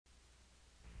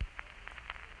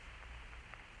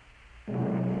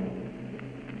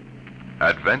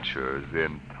Adventures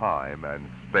in time and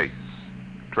space,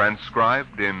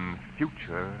 transcribed in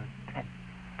future tense.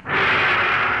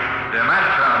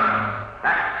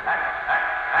 Dimension.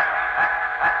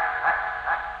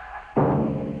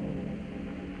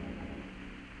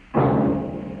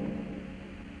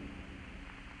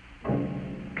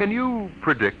 Can you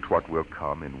predict what will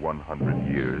come in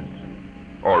 100 years?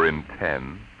 Or in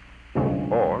 10?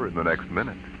 Or in the next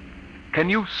minute? Can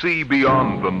you see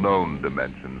beyond the known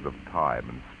dimensions of time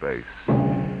and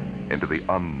space into the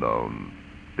unknown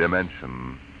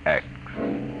dimension X?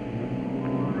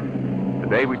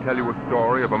 Today we tell you a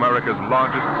story of America's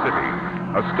largest city,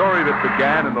 a story that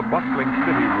began in the bustling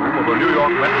city room of a New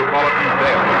York metropolitan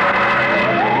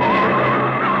jail.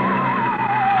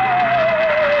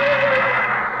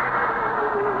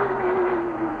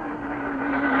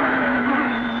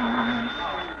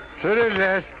 City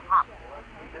desk. Pop.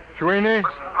 Sweeney?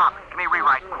 Listen, Pop, give me a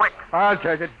rewrite, quick. I'll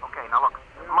take it. Okay, now look.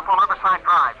 I'm up on Riverside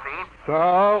Drive, see?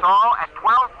 So? So, at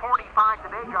 12:45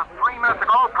 today, just 3 minutes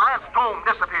ago, Grant's tomb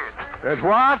disappeared. It's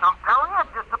what? I'm telling you, it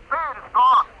disappeared. It's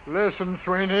gone. Listen,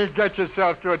 Sweeney, get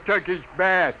yourself to a Turkish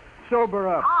bath. Sober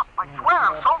up. Pop, I swear,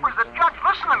 I'm sober as a judge.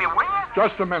 Listen to me, will you?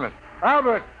 Just a minute.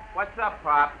 Albert, What's up,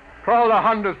 Pop? call the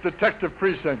 100th Detective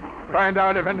Precinct. Find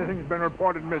out if anything's been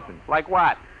reported missing. Like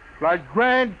what? Like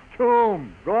Grant's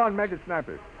tomb. Go on, make it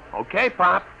snappy. Okay,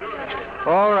 Pop.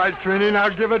 All right, Sweeney, now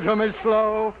give it to me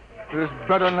slow. This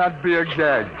better not be a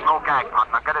gag. No gag, Pop.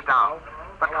 Now get it down.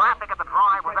 The traffic at the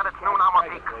drive was at its noon hour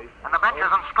peak, and the benches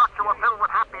and structure were filled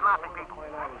with happy, laughing people.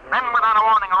 Then, without a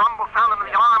warning, a rumble sounded in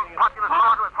the alarmed populace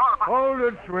car to its Hold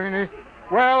it, Sweeney.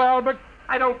 Well, Albert?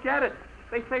 I don't get it.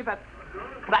 They say that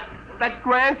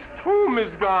Grant's tomb is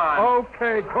gone.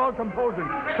 Okay, call composing.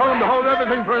 Tell them to hold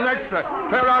everything for an extra.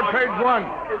 Clear out page 1.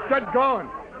 Get going.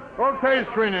 Okay,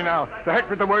 Sweeney, now. The heck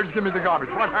with the words, give me the garbage.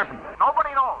 What happened?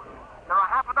 Nobody knows. There are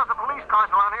half a dozen police cars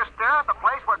around here staring at the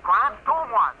place where Grant's tomb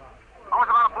was. I was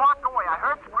about a block away. I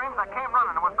heard screams. I came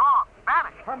running. It was gone.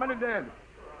 Vanished. How many dead?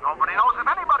 Nobody knows if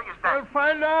anybody is dead. We'll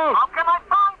find out. How can I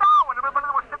find out when everybody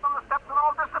that was sitting on the steps and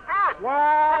all disappeared?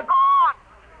 What? It's gone.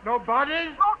 No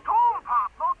bodies? No tomb,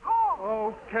 Pop. No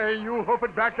tomb. Okay, you hoof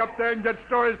it back up there and get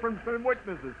stories from some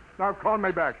witnesses. Now call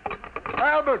me back.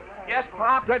 Albert, Yes,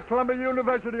 Pop. get Columbia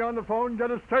University on the phone,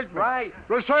 get a statement. Right.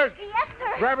 Research. Yes,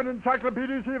 sir. Grab an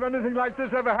encyclopedia, see if anything like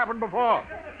this ever happened before.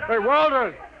 Hey,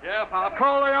 Walters, Yeah, Pop.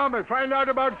 call the army, find out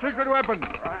about secret weapons.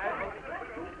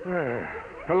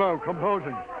 Hello,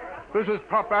 composing. This is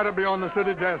Pop Atterby on the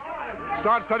city desk.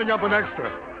 Start setting up an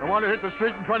extra. I want to hit the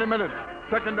street in 20 minutes.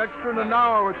 Second extra in an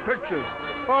hour with pictures.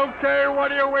 Okay,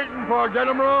 what are you waiting for? Get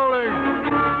 'em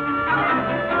rolling.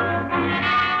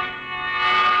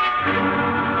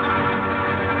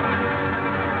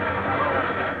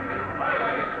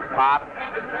 Pop.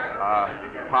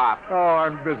 Pop. Oh,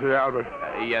 I'm busy, Albert.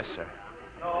 Yes, sir.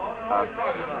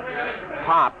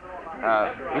 Pop.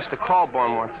 Mr.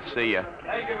 Colborne wants to see you.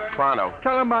 Pronto.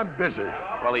 Tell him I'm busy.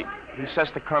 Well, he says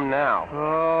to come now.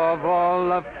 Oh, of all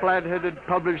the flat-headed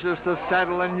publishers to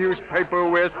saddle a newspaper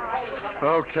with.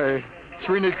 Okay.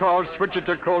 Sweeney calls, switch it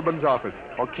to Colburn's office.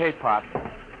 Okay, Pop.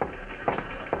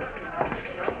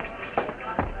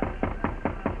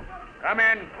 Come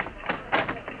in.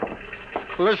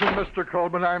 Listen, Mr.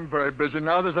 Colburn, I'm very busy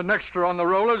now. There's an extra on the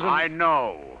rollers and... I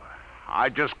know. I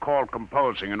just called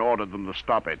composing and ordered them to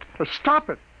stop it. Stop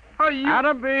it. Are you...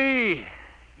 Atterby,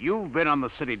 you've been on the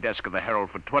city desk of the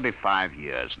Herald for 25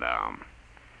 years now.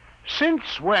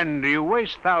 Since when do you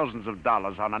waste thousands of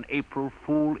dollars on an April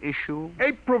Fool issue?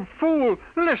 April Fool.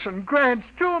 Listen, Grant's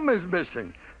tomb is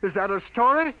missing. Is that a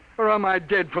story? Or am I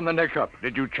dead from the neck up?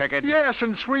 Did you check it? Yes,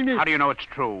 and Sweeney... How do you know it's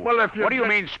true? Well, if you... What do you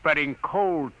mean spreading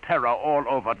cold terror all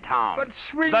over town? But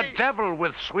Sweeney... The devil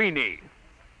with Sweeney.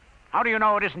 How do you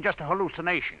know it isn't just a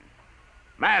hallucination?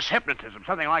 Mass hypnotism,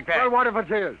 something like that. Well, what if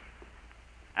it is?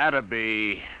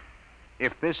 Atterby,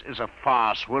 if this is a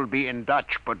farce, we'll be in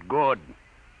Dutch, but good.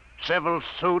 Civil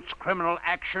suits, criminal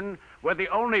action. We're the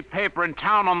only paper in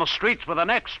town on the streets with an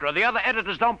extra. The other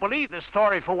editors don't believe this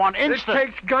story for one instant. It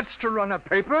takes guts to run a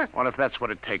paper. Well, if that's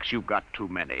what it takes, you've got too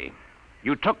many.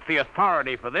 You took the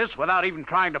authority for this without even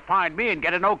trying to find me and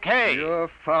get an okay. Your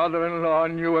father-in-law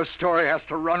knew a story has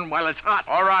to run while it's hot.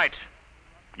 All right.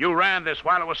 You ran this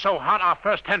while it was so hot, our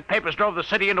first 10 papers drove the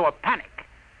city into a panic.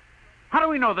 How do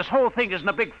we know this whole thing isn't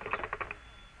a big...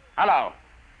 Hello.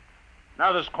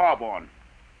 Now there's Corborn.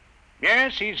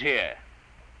 Yes, he's here.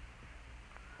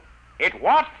 It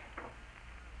what?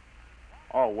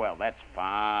 Oh, well, that's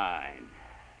fine.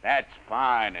 That's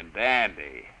fine and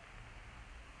dandy.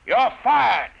 You're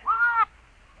fired. What?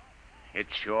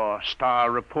 It's your star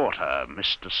reporter,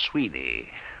 Mr. Sweeney.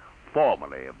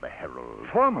 formerly of the Herald.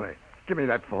 Formally? Give me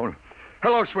that phone.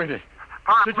 Hello, Sweeney.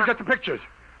 Pop, Did you get the pictures?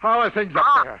 How are things up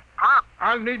Pop, there? Pop,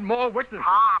 I'll need more witnesses.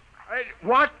 Pop. Hey,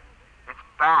 what? It's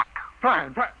back.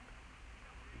 Fine.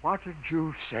 What did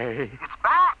you say? It's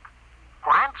back.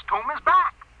 Grant's tomb is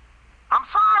back. I'm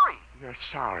sorry. You're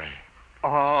sorry.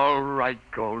 All right,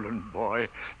 golden boy.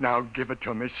 Now give it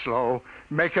to me slow.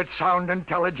 Make it sound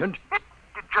intelligent. It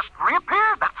just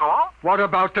reappeared, that's all. What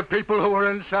about the people who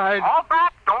were inside? All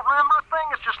back. Don't remember a thing.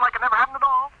 It's just like it never happened at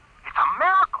all. It's a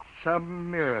miracle. Some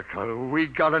miracle. We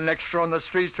got an extra on the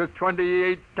streets with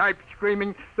 28 types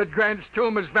screaming that Grant's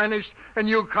tomb has vanished, and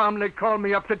you calmly call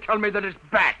me up to tell me that it's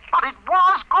back. But it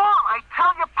was gone. I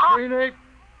tell you, Pop. Sweeney,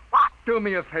 What? do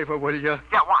me a favor, will you?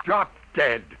 Yeah, what? Drop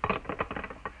dead.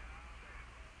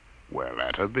 Well,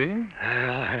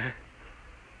 Atterby?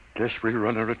 Guess we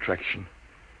run a retraction.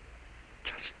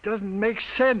 Just doesn't make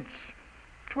sense.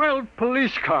 12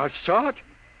 police cars saw it.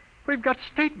 We've got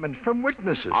statements from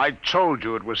witnesses. I told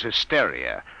you it was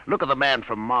hysteria. Look at the man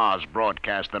from Mars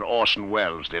broadcast that Orson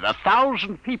Welles did.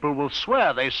 1,000 people will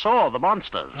swear they saw the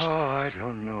monsters. Oh, I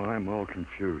don't know. I'm all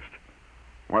confused.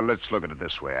 Well, let's look at it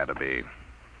this way, Atterby.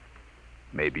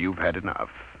 Maybe you've had enough.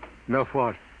 Enough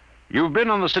what? You've been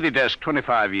on the city desk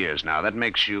 25 years now. That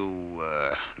makes you,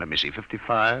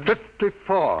 55?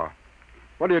 54.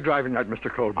 What are you driving at,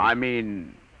 Mr. Colby? I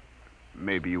mean,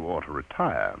 maybe you ought to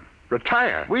retire.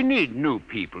 Retire? We need new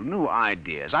people, new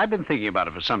ideas. I've been thinking about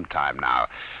it for some time now.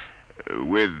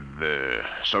 With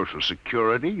Social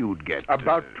Security, you'd get...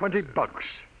 About $20.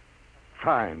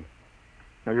 Fine.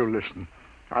 Now, you listen.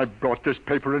 I brought this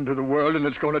paper into the world, and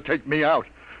it's going to take me out.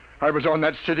 I was on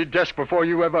that city desk before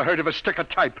you ever heard of a stick of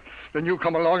type. Then you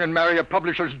come along and marry a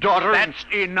publisher's daughter. That's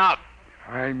enough.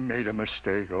 I made a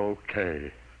mistake,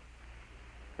 okay.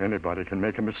 Anybody can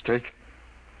make a mistake.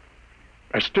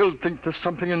 I still think there's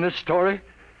something in this story.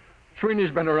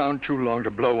 Sweeney's been around too long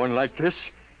to blow one like this.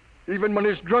 Even when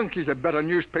he's drunk, he's a better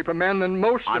newspaper man than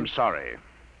most. I'm sorry.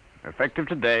 Effective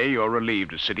today, you're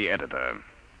relieved as city editor.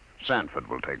 Sanford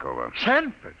will take over.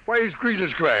 Sanford? Why, he's green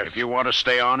as grass. If you want to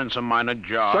stay on in some minor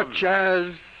job... Such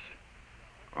as...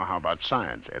 Well, how about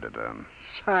science editor?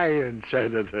 Science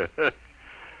editor.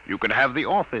 You could have the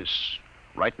office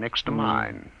right next to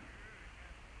mine.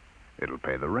 It'll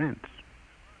pay the rent.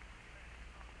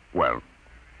 Well?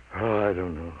 Oh, I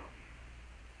don't know.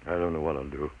 I don't know what I'll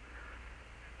do.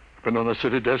 I've been on the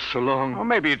city desk so long. Well,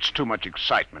 maybe it's too much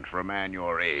excitement for a man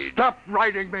your age. Stop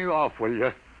writing me off, will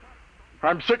you?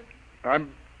 I'm sick.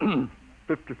 I'm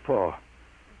 54.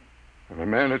 And a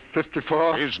man at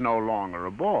 54... Is no longer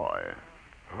a boy.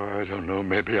 Oh, I don't know.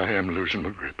 Maybe I am losing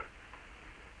my grip.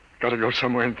 Gotta go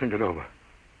somewhere and think it over.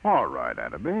 All right,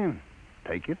 Atterby.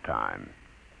 Take your time.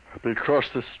 I'll be across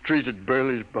the street at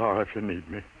Burley's bar if you need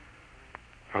me.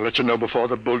 I'll let you know before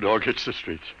the bulldog hits the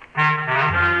streets.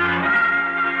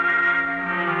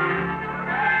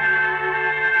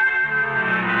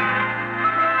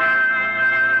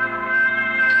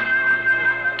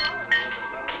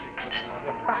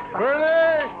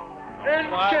 Burley!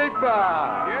 Escaper!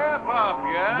 Yeah, Pop,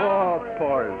 yeah? More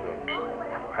poison.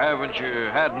 Haven't you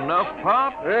had enough,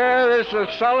 Pop? Yeah, this is a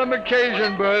solemn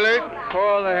occasion, Burley.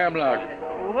 Pour the hemlock.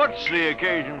 What's the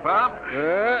occasion, Pop?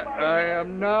 I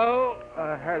am now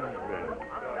a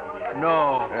husband.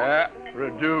 No. Yeah,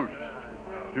 reduced.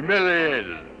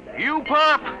 Humiliated. You,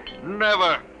 Pop?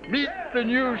 Never. Meet the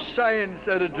new science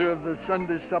editor of the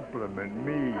Sunday Supplement,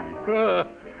 me.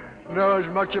 Knows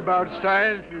much about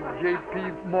science as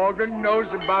J.P. Morgan knows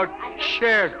about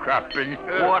sharecropping.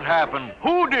 What happened?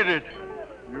 Who did it?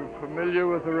 You familiar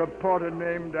with a reporter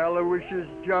named Aloysius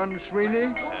John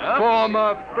Sweeney?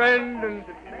 Former friend and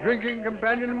drinking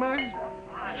companion of mine?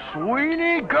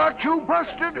 Sweeney got you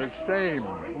busted? The same.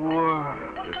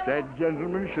 If that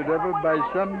gentleman should ever, by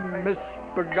some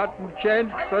misforgotten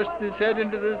chance, thrust his head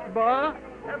into this bar,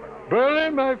 Burley,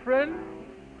 my friend,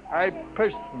 I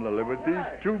personally, with these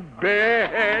two bare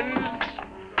hands...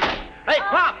 Hey,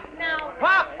 Pop!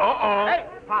 Pop! Uh-oh. Hey,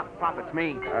 Pop, it's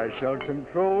me. I shall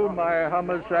control my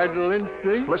homicidal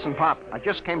instinct. Listen, Pop, I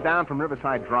just came down from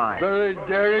Riverside Drive. Very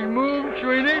daring move,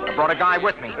 Sweeney. I brought a guy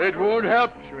with me. It won't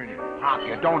help, Sweeney. Pop,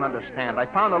 you don't understand. I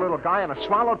found a little guy in a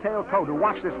swallowtail coat who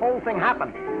watched this whole thing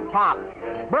happen. Pop.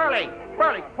 Burley,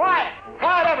 quiet!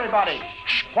 Quiet, everybody!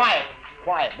 Shh,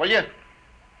 quiet, will you?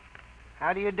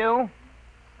 How do you do?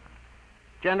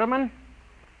 Gentlemen,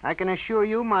 I can assure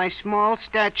you my small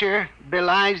stature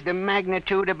belies the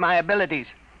magnitude of my abilities.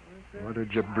 What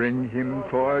did you bring him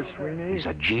for, Sweeney? He's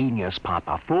a genius, Pop,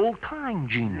 a full-time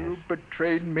genius. You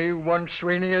betrayed me once,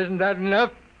 Sweeney. Isn't that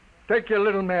enough? Take your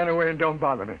little man away and don't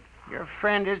bother me. Your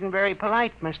friend isn't very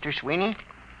polite, Mr. Sweeney.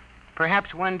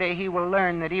 Perhaps one day he will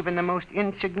learn that even the most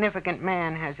insignificant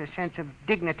man has a sense of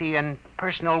dignity and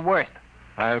personal worth.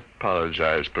 I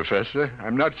apologize, Professor.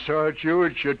 I'm not sore at you.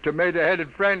 It's your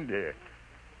tomato-headed friend here.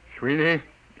 Sweeney,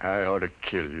 I ought to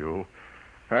kill you.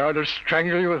 I ought to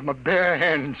strangle you with my bare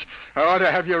hands. I ought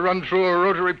to have you run through a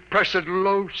rotary press at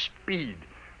low speed.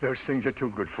 Those things are too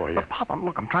good for you. But, Pop,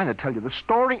 look, I'm trying to tell you, the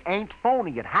story ain't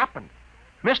phony. It happened.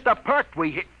 Mr.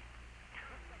 Pertwee,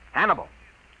 Hannibal,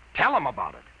 tell him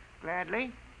about it.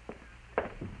 Gladly.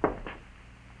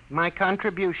 My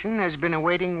contribution has been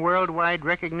awaiting worldwide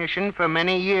recognition for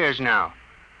many years now.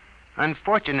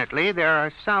 Unfortunately, there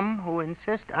are some who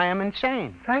insist I am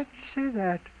insane. Fancy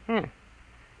that. Yeah.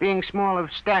 Being small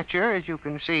of stature, as you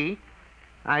can see,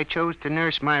 I chose to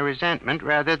nurse my resentment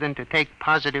rather than to take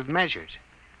positive measures.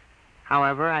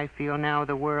 However, I feel now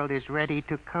the world is ready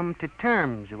to come to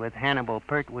terms with Hannibal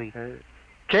Pertwee.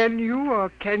 Can you or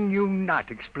can you not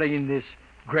explain this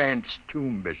Grant's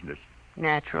tomb business?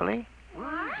 Naturally. It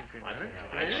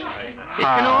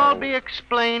can all be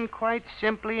explained quite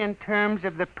simply in terms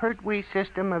of the Pertwee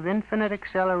system of infinite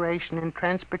acceleration and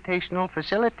transportational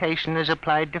facilitation as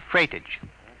applied to freightage.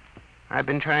 I've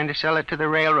been trying to sell it to the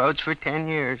railroads for 10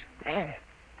 years.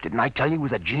 Didn't I tell you he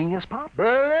was a genius, Pop?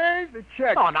 Burley, the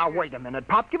check. Oh, now, wait a minute,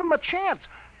 Pop. Give him a chance.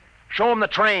 Show him the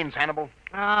trains, Hannibal.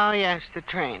 Oh, yes, the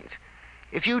trains.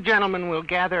 If you gentlemen will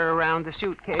gather around the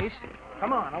suitcase.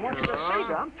 Come on, I want you to see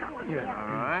that. I'm telling you. All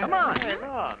right. Come on. Hey,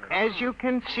 look. As you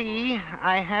can see,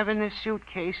 I have in this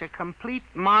suitcase a complete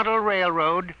model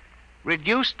railroad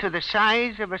reduced to the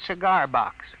size of a cigar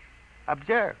box.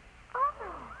 Observe.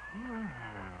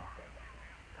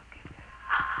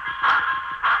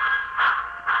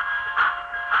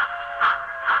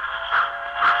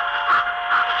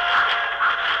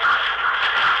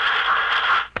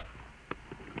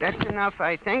 That's enough,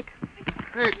 I think.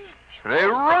 They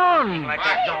run.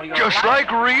 Just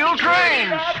like real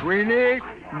trains. Sweeney,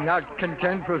 not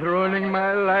content with ruining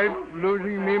my life,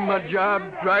 losing me my job,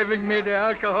 driving me to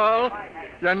alcohol,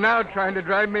 you're now trying to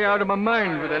drive me out of my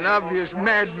mind with an obvious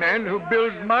madman who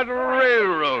builds model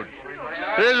railroads.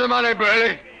 Here's the money,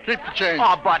 Burley. Keep the change.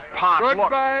 Oh, but, Pop, look.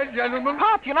 Goodbye, gentlemen.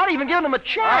 Pop, you're not even giving him a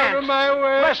chance. Out of my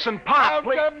way. Listen, Pop,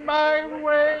 please. Out of my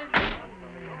way.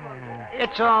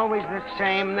 It's always the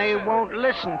same. They won't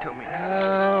listen to me.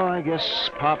 Oh, I guess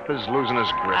Pop is losing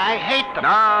his grip. I hate them.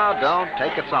 No, don't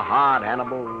take it so hard,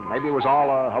 Hannibal. Maybe it was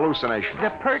all a hallucination. The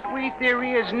Pertwee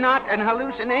theory is not an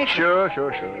hallucination. Sure.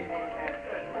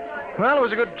 Well, it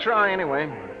was a good try anyway.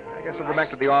 I guess I'll go back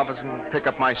to the office and pick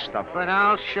up my stuff. But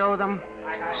I'll show them.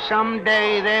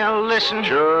 Someday they'll listen.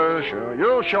 Sure.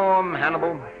 You'll show them,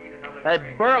 Hannibal.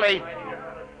 Hey, Burley,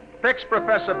 fix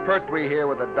Professor Pertwee here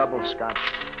with a double scotch.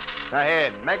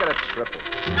 Ahead, make it a triple.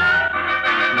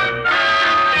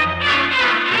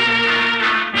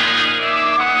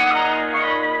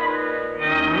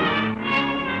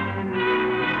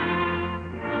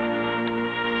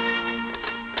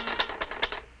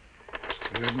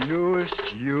 The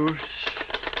newest use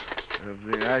of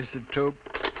the isotope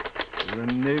will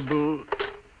enable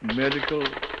medical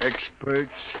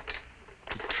experts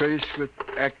to trace with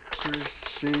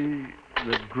accuracy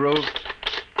the growth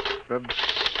of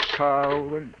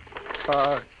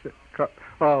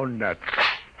Oh, nuts.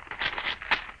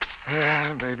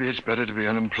 Maybe it's better to be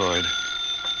unemployed.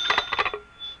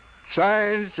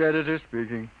 Science editor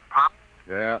speaking. Pop?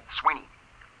 Yeah. Sweeney,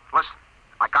 listen,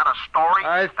 I got a story.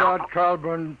 I thought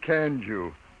Colburn canned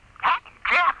you.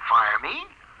 Can't fire me.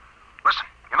 Listen,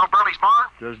 you know Burley's bar?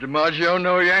 Does DiMaggio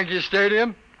know Yankee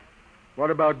Stadium?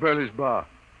 What about Burley's bar?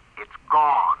 It's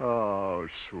gone. Oh,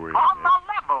 sweet. On the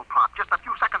level, Pop, just a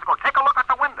few seconds ago. Take a look at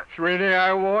the window. Sweeney,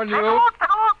 I warn you. Take a look.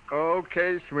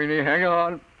 Okay, Sweeney, hang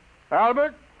on.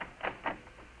 Albert?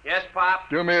 Yes, Pop?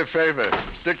 Do me a favor.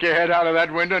 Stick your head out of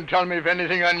that window and tell me if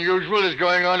anything unusual is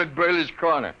going on at Burley's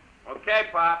corner. Okay,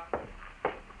 Pop.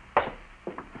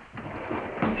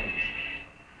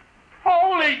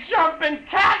 Holy jumping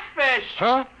catfish!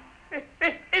 Huh?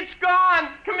 It's gone!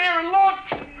 Come here and look!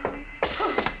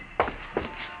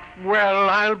 Well,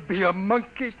 I'll be a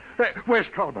monkey. Where's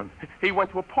Colburn? He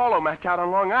went to a polo match out on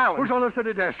Long Island. Who's on the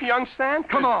city desk? Young Stan?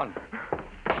 Come on.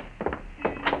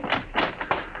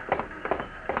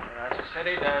 That's a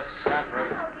city desk,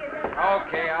 Sanford.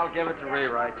 Okay, I'll give it to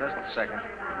rewrite. Just a second.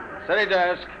 City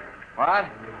desk. What?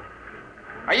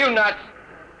 Are you nuts?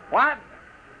 What?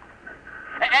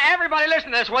 Everybody listen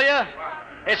to this, will you?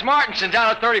 It's Martinson down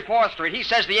at 34th Street. He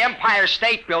says the Empire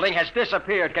State Building has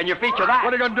disappeared. Can you feature that?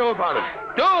 What are you going to do about it?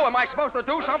 Do? Am I supposed to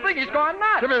do something? He's gone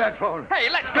nuts. Give me that phone. Hey,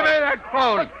 let Give me that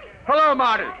phone. Hello,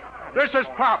 Marty. This is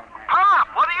Pop. Pop,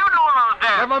 what are you doing on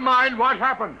there? Never mind what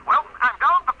happened. Well, I'm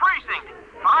down at the precinct.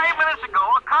 5 minutes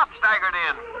cop staggered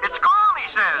in. It's gone, he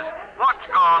says. What's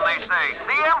gone, they say?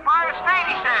 The Empire State,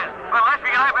 he says. Well, I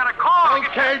figured I better call.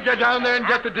 Okay, get down there and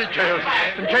get the details.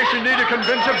 In case you need to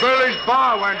convince a Burley's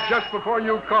bar went just before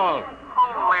you call.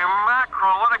 Holy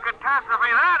mackerel, what a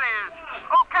catastrophe that is.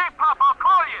 Okay, Pop, I'll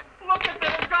call you. Look at the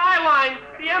skyline.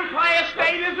 The Empire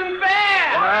State isn't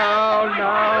there. No.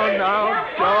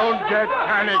 Don't get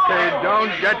panicky.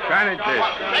 Don't get panicky.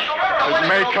 It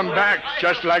may come back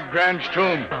just like Grant's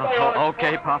tomb.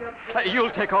 Okay, Pop.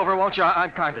 You'll take over, won't you?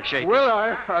 I'm kind of shaky. Will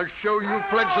I? I'll show you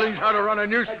fledglings how to run a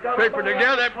newspaper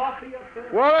together.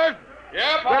 Wallace?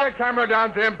 Yeah, Get a camera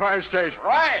down to Empire State.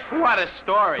 Right. What a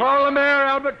story. Call the mayor,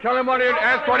 Albert. Tell him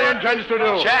ask what he intends to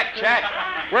do. Check.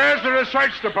 Where's the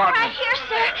research department? Right here,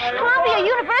 sir. Columbia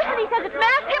University says it's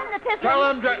mass hypnotism. Tell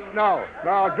him to... No.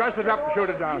 Dress it up and shoot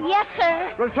it down. Yes,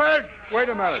 sir. Research? Wait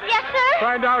a minute. Yes, sir.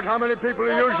 Find out how many people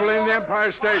are usually in the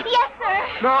Empire State. Yes,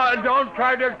 sir. No, don't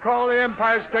try to call the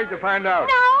Empire State to find out.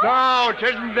 No. No, it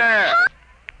isn't there.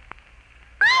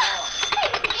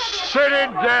 City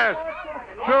desk.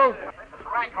 Shoot.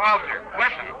 Frank Walter,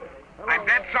 listen. I'm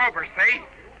dead sober, see?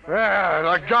 Yeah,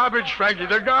 the garbage, Frankie,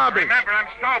 the garbage. Remember, I'm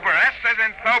sober. S is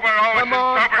in sober, O is in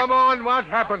sober. Come on, what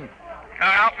happened?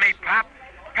 Help me, Pop.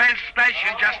 Penn Station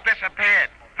just disappeared.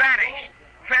 Vanished.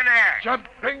 Thin air.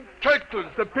 Jumping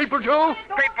turtles, the people too?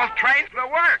 People trained the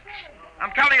works.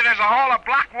 I'm telling you, there's a hole a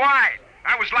block wide.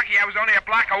 I was lucky I was only a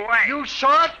block away. You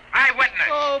saw it?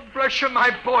 Eyewitness. Oh, bless you, my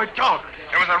boy, talk.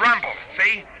 There was a rumble,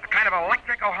 see? A kind of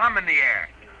electrical hum in the air.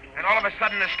 And all of a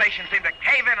sudden, the station seemed to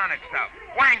cave in on itself.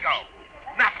 Wango.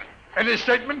 Nothing. Any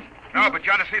statement? No, but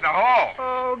you ought to see the hole.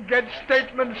 Oh, get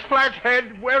statements,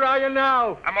 flathead. Where are you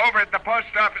now? I'm over at the post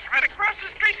office right across the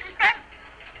street from Penn.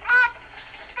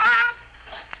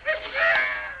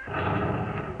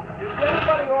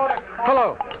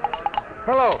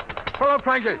 Hello,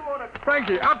 Frankie.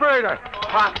 Frankie, operator.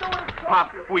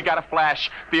 Pop, we got a flash.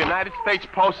 The United States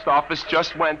Post Office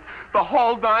just went. The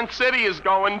whole darn city is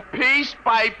going piece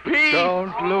by piece.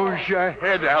 Don't lose your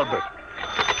head, Albert.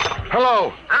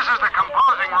 Hello. This is the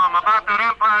composing room about that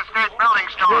Empire State Building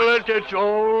story. Still, it's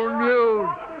old news.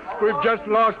 We've just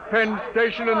lost Penn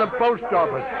Station and the post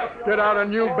office. Get out a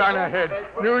new banner head.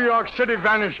 New York City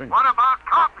vanishing. What about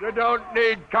copy? You don't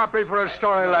need copy for a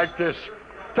story like this.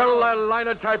 Tell the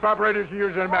linotype operators to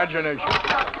use their imagination.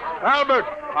 Albert!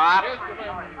 Pop?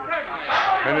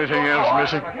 Anything else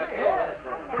missing?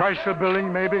 Chrysler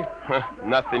Building, maybe?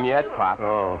 Nothing yet, Pop.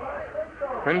 Oh.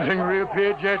 Anything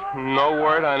reappeared yet? No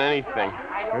word on anything.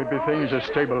 Maybe things are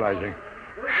stabilizing.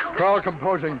 Call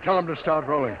composing. Tell them to start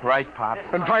rolling. Right, Pop.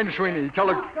 And find Sweeney. He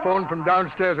telephoned from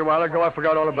downstairs a while ago. I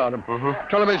forgot all about him.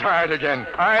 Tell him he's hired again.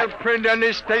 I'll print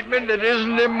any statement that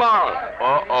isn't immoral.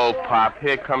 Uh-oh, Pop.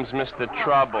 Here comes Mr.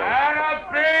 Trouble.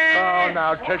 Oh,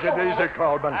 now, take it easy,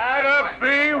 Colburn. Otter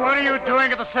B, what are you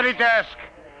doing at the city desk?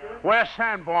 Where's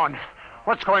Sanborn?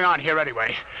 What's going on here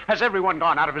anyway? Has everyone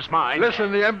gone out of his mind?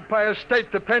 Listen, the Empire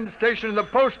State, the Penn Station, and the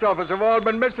post office have all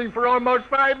been missing for almost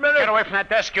 5 minutes. Get away from that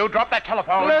desk, you. Drop that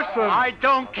telephone. Listen. I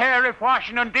don't care if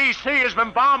Washington, D.C. has been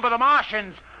bombed by the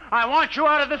Martians. I want you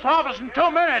out of this office in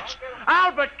 2 minutes.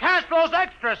 Albert, cast those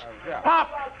extras. Pop,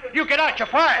 you get out, you're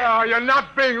fired. Oh, you're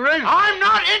not being reasonable. I'm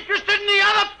not interested in the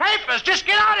other papers. Just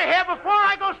get out of here before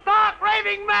I go stark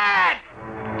raving mad.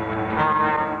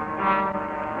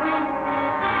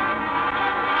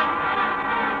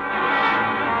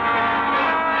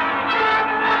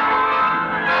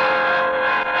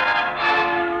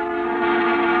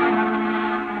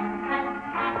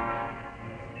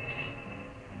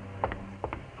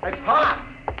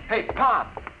 Hey, Pop.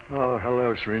 Oh,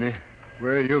 hello, Sweeney.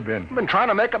 Where have you been? I've been trying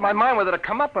to make up my mind whether to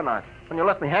come up or not. When you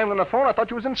left me hanging on the phone, I thought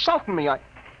you was insulting me.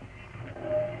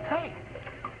 Hey,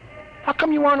 how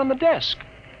come you aren't on the desk?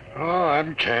 Oh,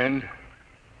 I'm canned.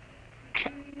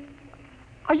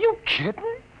 Are you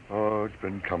kidding? Oh, it's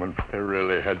been coming. I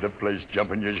really had the place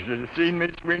jumping. You should have seen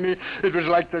me, Sweeney. It was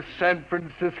like the San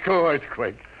Francisco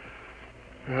earthquake.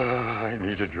 Oh, I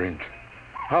need a drink.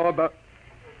 How about...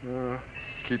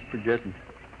 keep forgetting.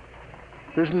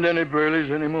 Isn't any Burleys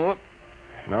anymore?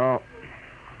 No.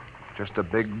 Just a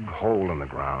big hole in the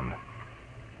ground.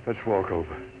 Let's walk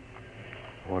over.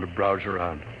 I want to browse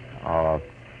around. Oh,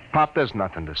 Pop, there's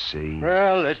nothing to see.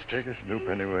 Well, let's take a snoop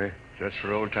anyway, just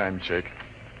for old time's sake.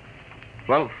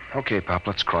 Well, okay, Pop,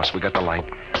 let's cross. We got the light.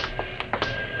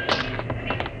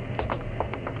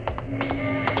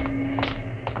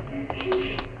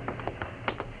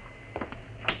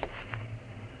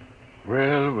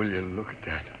 Well, will you look at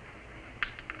that?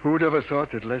 Who'd ever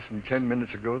thought that less than 10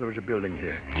 minutes ago there was a building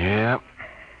here? Yeah.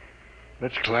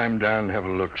 Let's climb down and have a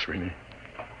look, Sweeney.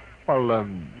 Well,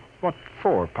 what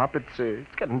for, Pop? It's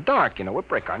getting dark, you know. We'll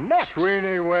break our necks.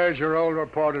 Sweeney, where's your old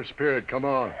reporter spirit? Come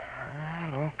on.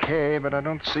 Well, okay, but I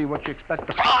don't see what you expect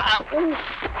to... Ooh,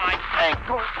 my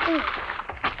ankle.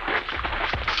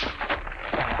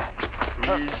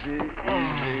 Easy,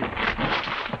 easy.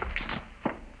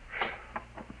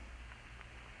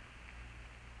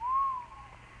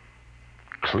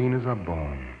 Clean as a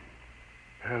bone.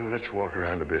 Well, let's walk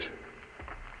around a bit.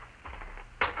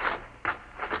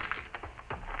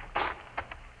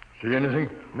 See anything?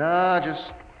 No,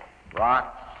 just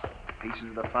rocks, pieces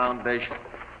of the foundation.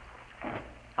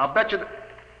 I'll bet you that...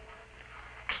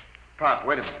 Pop,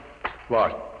 wait a minute.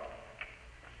 What?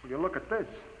 Will you look at this?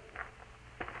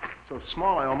 So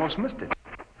small, I almost missed it.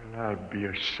 Well, I'll be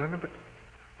a son of a...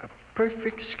 A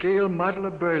perfect scale model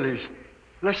of Burley's.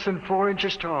 Less than 4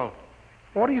 inches tall.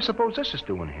 What do you suppose this is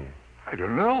doing here? I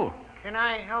don't know. Can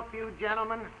I help you,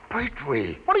 gentlemen?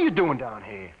 Pertwee. What are you doing down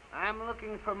here? I'm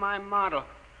looking for my model.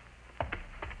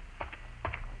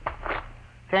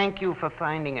 Thank you for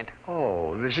finding it.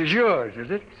 Oh, this is yours,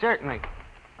 is it? Certainly.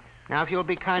 Now, if you'll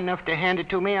be kind enough to hand it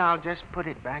to me, I'll just put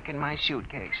it back in my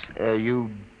suitcase.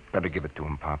 You better give it to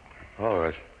him, Pop. All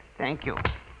right. Thank you.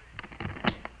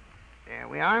 There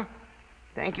we are.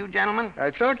 Thank you, gentlemen.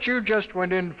 I thought you just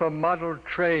went in for model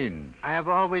trains. I have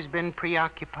always been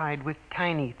preoccupied with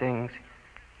tiny things,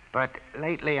 but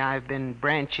lately I've been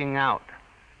branching out.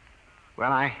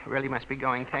 Well, I really must be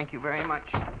going. Thank you very much.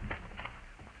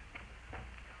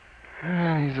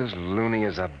 He's as loony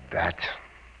as a bat.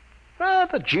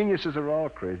 The geniuses are all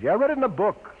crazy. I read it in a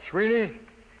book. Sweeney, did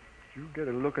you get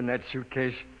a look in that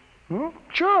suitcase? Hmm?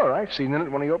 Sure, I seen in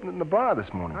it when he opened it in the bar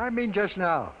this morning. I mean just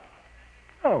now.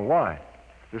 Oh, why?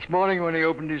 This morning when he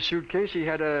opened his suitcase, he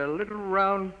had a little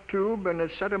round tube and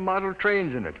a set of model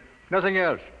trains in it. Nothing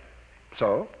else.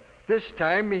 So? This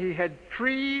time he had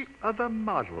 3 other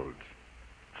models.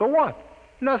 So what?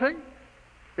 Nothing.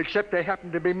 Except they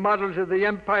happened to be models of the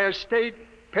Empire State,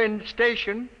 Penn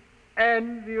Station,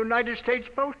 and the United States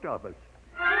Post Office.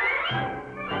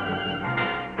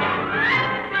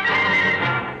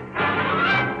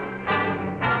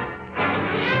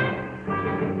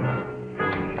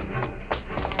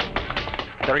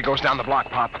 There he goes down the block,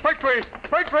 Pop. Pertwee!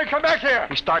 Pertwee, come back here!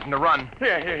 He's starting to run.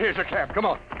 Here's a cab. Come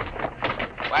on.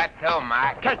 What to,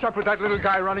 Mac? Catch up with that little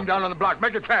guy running down on the block.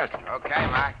 Make it fast. Okay,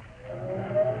 Mac.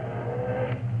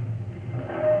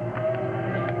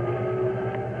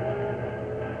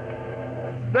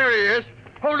 There he is.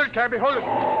 Hold it, cabby. Hold it.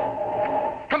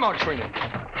 Come on, Sweeney.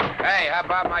 Hey, how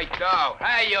about my dough?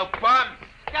 Hey, you bums!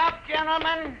 Stop,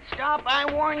 gentlemen. Stop,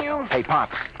 I warn you. Hey, Pop.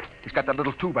 He's got that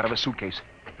little tube out of his suitcase.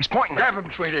 He's pointing. Grab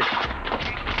him, Sweeney.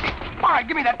 All right,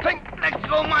 give me that thing. Let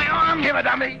go my arm. Give it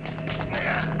to me.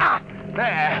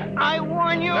 There. I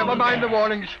warn you. Never mind the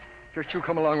warnings. Just you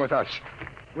come along with us.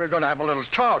 We're going to have a little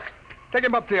talk. Take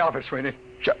him up to the office, Sweeney.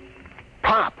 Sure.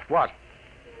 Pop. What?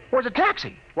 Where's the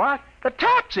taxi? What? The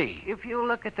taxi. If you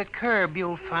look at the curb,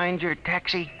 you'll find your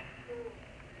taxi.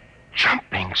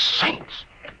 Jumping saints.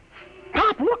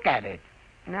 Pop, look at it.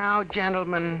 Now,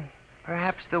 gentlemen,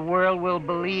 perhaps the world will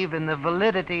believe in the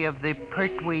validity of the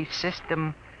Pertwee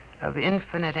system of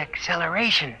infinite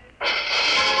acceleration.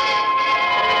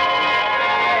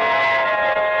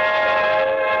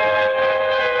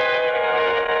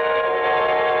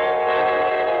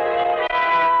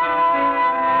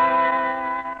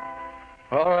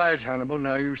 All right, Hannibal,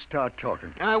 now you start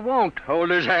talking. I won't.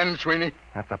 Hold his hand, Sweeney.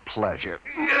 That's a pleasure.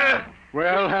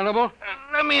 Well, Hannibal?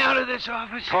 Let me out of this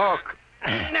office. Talk.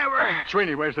 Never.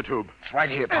 Sweeney, where's the tube? It's right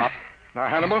here, Pop. Now,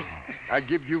 Hannibal, I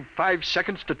give you 5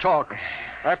 seconds to talk,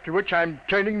 after which I'm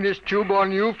turning this tube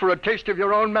on you for a taste of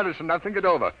your own medicine. Now, think it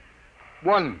over.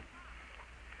 1,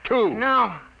 2,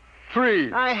 No.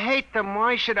 3, I hate them.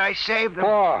 Why should I save them?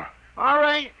 4. All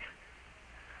right.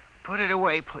 Put it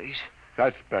away, please.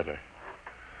 That's better.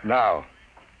 Now,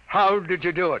 how did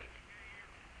you do it?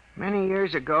 Many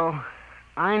years ago,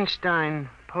 Einstein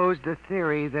posed the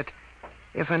theory that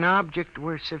if an object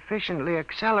were sufficiently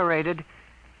accelerated,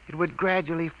 it would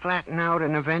gradually flatten out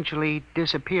and eventually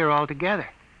disappear altogether.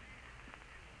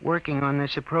 Working on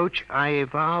this approach, I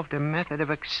evolved a method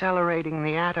of accelerating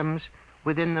the atoms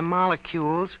within the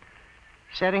molecules,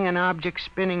 setting an object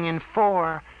spinning in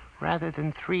 4 rather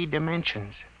than 3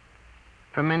 dimensions.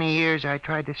 For many years, I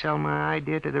tried to sell my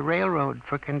idea to the railroad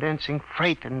for condensing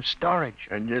freight and storage.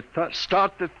 And you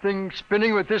start the thing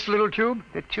spinning with this little tube?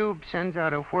 The tube sends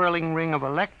out a whirling ring of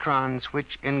electrons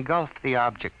which engulf the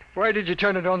object. Why did you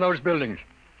turn it on those buildings?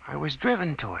 I was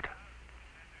driven to it.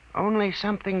 Only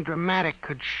something dramatic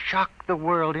could shock the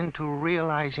world into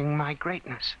realizing my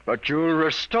greatness. But you'll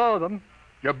restore them.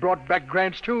 You brought back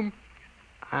Grant's tomb.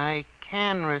 I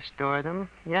can restore them,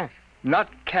 yes. Not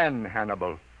can,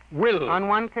 Hannibal. Will. On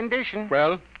one condition.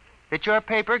 Well? That your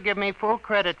paper give me full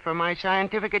credit for my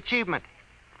scientific achievement.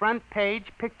 Front page,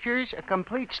 pictures, a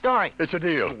complete story. It's a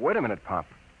deal. Wait a minute, Pop.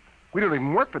 We don't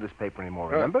even work for this paper anymore,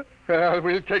 remember? Well,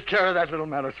 we'll take care of that little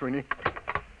matter, Sweeney.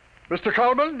 Mr.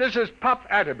 Coleman, this is Pop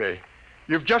Atterby.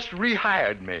 You've just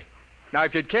rehired me. Now,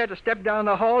 if you'd care to step down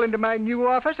the hall into my new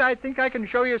office, I think I can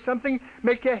show you something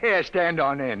make your hair stand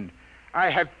on end. I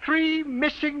have 3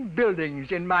 missing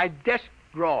buildings in my desk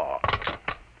drawer.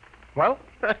 Well?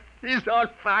 He's on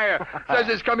fire. Says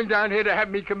he's coming down here to have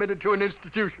me committed to an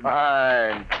institution.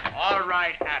 Fine. All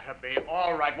right, Atterby,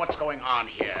 all right. What's going on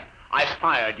here? I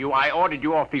fired you. I ordered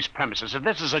you off these premises. If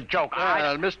this is a joke,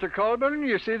 Well, Mr. Coleman,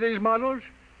 you see these models?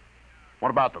 What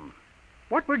about them?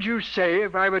 What would you say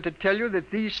if I were to tell you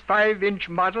that these 5-inch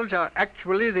models are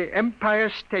actually the Empire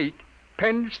State,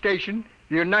 Penn Station,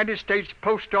 the United States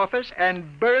Post Office,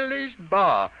 and Burley's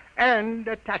Bar, and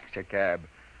a taxicab,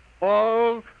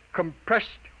 all compressed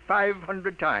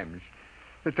 500 times,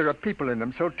 that there are people in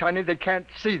them so tiny they can't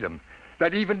see them,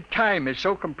 that even time is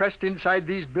so compressed inside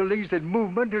these buildings that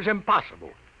movement is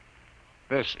impossible.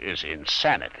 This is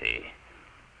insanity.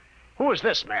 Who is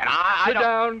this man? Sit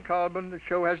down, Coleman. The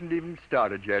show hasn't even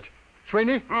started yet.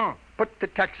 Sweeney, put the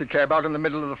taxicab out in the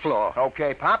middle of the floor.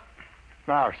 Okay, Pop.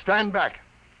 Now, stand back.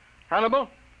 Hannibal,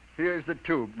 here's the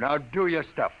tube. Now do your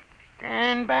stuff.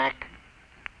 Stand back.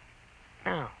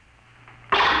 Now.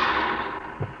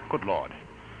 Good Lord.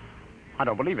 I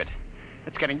don't believe it.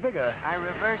 It's getting bigger. I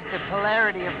reversed the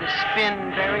polarity of the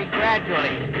spin very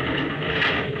gradually.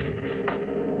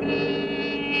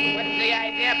 What's the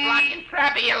idea of blocking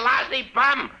traffic, you lousy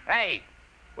bum? Hey,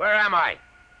 where am I?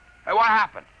 Hey, what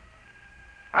happened?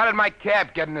 How did my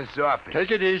cab get in this office?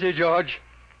 Take it easy, George.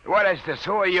 What is this?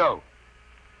 Who are you?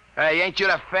 Hey, ain't you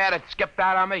the fare that skipped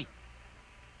out on me?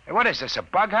 Hey, what is this, a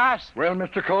bug house? Well,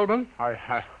 Mr. Coleman?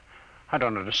 I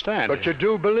don't understand. But you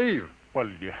do believe. Well,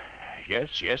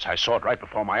 yes, I saw it right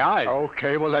before my eyes.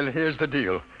 Okay, well, then here's the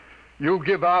deal. You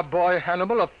give our boy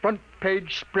Hannibal a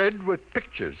front-page spread with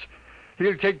pictures.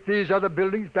 He'll take these other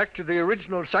buildings back to the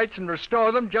original sites and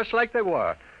restore them just like they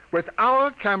were, with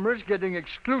our cameras getting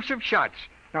exclusive shots.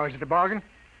 Now, is it a bargain?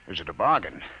 Is it a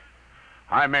bargain?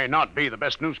 I may not be the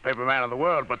best newspaper man in the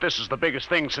world, but this is the biggest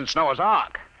thing since Noah's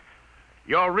Ark.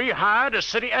 You're rehired as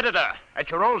city editor at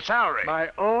your old salary. My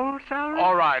old salary?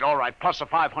 All right, plus a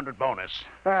 500 bonus.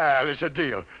 Ah, there's a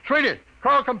deal. Sweeney,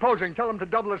 call composing. Tell them to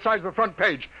double the size of the front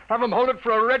page. Have them hold it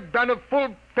for a red banner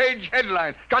full-page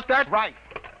headline. Got that? Right.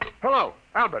 Hello,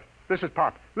 Albert. This is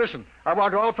Pop. Listen, I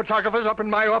want all photographers up in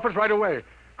my office right away.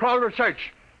 Call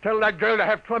research. Tell that girl to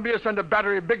have Columbia send a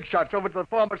battery of big shots over to the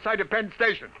former site of Penn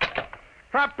Station.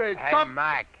 Copy,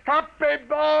 Mac. Copy,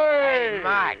 boy! Hey,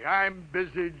 Mac. I'm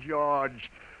busy, George.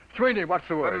 Sweeney, what's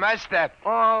the word? What messed up?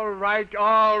 All right.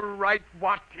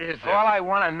 What is it? All I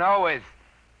want to know is,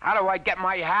 how do I get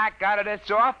my hack out of this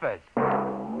office?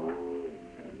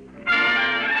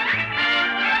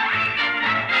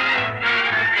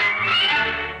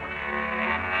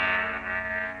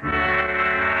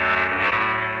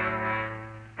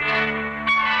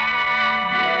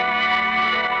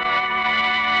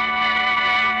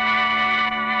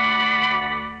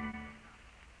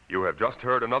 You have just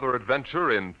heard another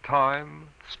adventure in time,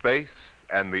 space,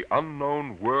 and the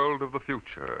unknown world of the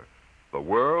future. The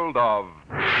world of...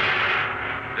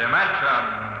 Dimension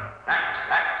X.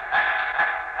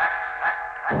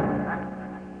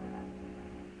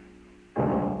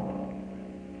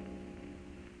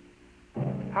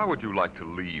 How would you like to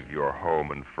leave your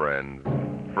home and friends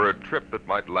for a trip that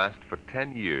might last for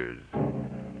 10 years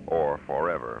or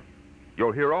forever?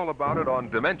 You'll hear all about it on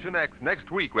Dimension X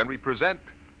next week when we present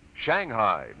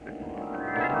Shanghai.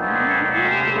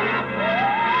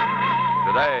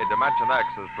 Today, Dimension X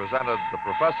has presented The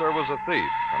Professor Was a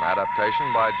Thief, an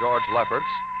adaptation by George Lefferts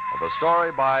of a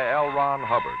story by L. Ron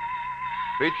Hubbard.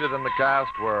 Featured in the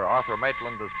cast were Arthur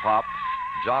Maitland as Pop,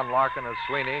 John Larkin as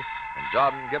Sweeney, and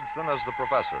John Gibson as the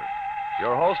Professor.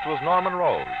 Your host was Norman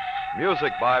Rose.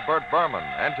 Music by Bert Berman,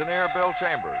 engineer Bill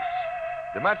Chambers.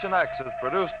 Dimension X is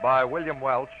produced by William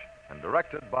Welch and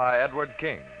directed by Edward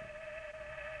King.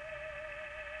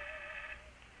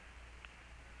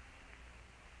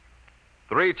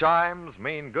 Three chimes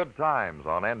mean good times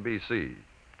on NBC.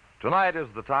 Tonight is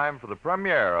the time for the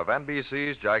premiere of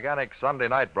NBC's gigantic Sunday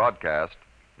night broadcast,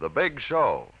 The Big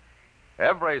Show.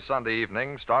 Every Sunday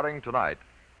evening, starting tonight,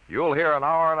 you'll hear an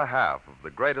hour and a half of the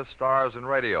greatest stars in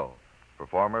radio.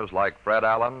 Performers like Fred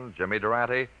Allen, Jimmy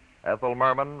Durante, Ethel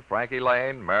Merman, Frankie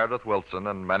Lane, Meredith Wilson,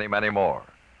 and many, many more.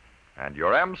 And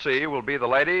your MC will be the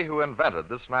lady who invented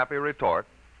the snappy retort,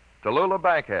 Tallulah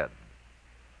Bankhead.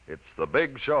 It's The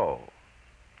Big Show.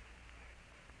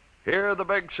 Hear The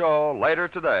Big Show later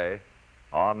today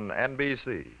on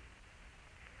NBC.